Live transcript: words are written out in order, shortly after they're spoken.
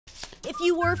If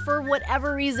you were, for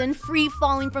whatever reason, free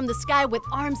falling from the sky with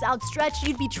arms outstretched,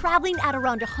 you'd be traveling at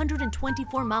around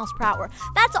 124 miles per hour.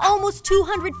 That's almost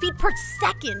 200 feet per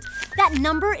second. That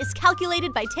number is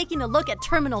calculated by taking a look at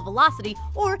terminal velocity,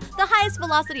 or the highest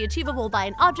velocity achievable by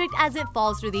an object as it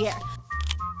falls through the air.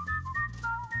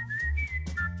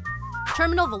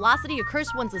 Terminal velocity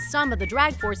occurs once the sum of the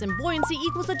drag force and buoyancy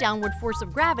equals the downward force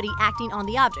of gravity acting on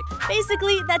the object.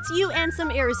 Basically, that's you and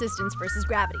some air resistance versus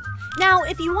gravity. Now,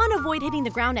 if you want to avoid hitting the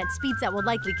ground at speeds that will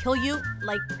likely kill you,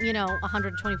 like,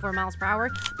 124 miles per hour,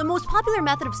 the most popular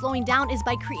method of slowing down is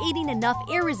by creating enough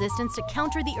air resistance to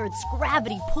counter the Earth's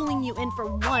gravity, pulling you in for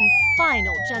one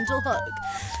final gentle hug.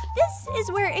 This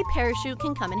is where a parachute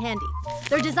can come in handy.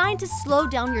 They're designed to slow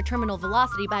down your terminal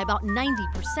velocity by about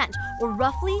 90%, or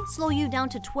roughly slow you down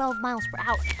to 12 miles per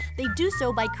hour. They do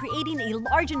so by creating a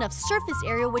large enough surface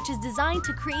area which is designed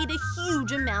to create a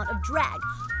huge amount of drag.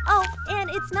 Oh, and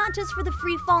it's not just for the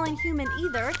free-falling human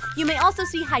either. You may also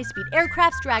see high-speed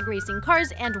aircrafts, drag racing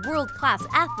cars, and world-class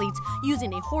athletes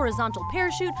using a horizontal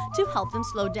parachute to help them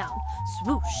slow down.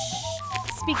 Swoosh!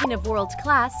 Speaking of world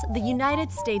class, the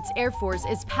United States Air Force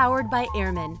is powered by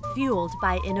airmen, fueled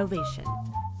by innovation.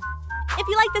 If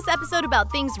you like this episode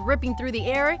about things ripping through the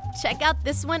air, check out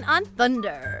this one on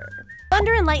thunder.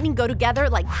 Thunder and lightning go together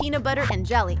like peanut butter and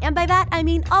jelly, and by that I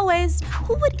mean always.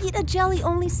 Who would eat a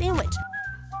jelly-only sandwich?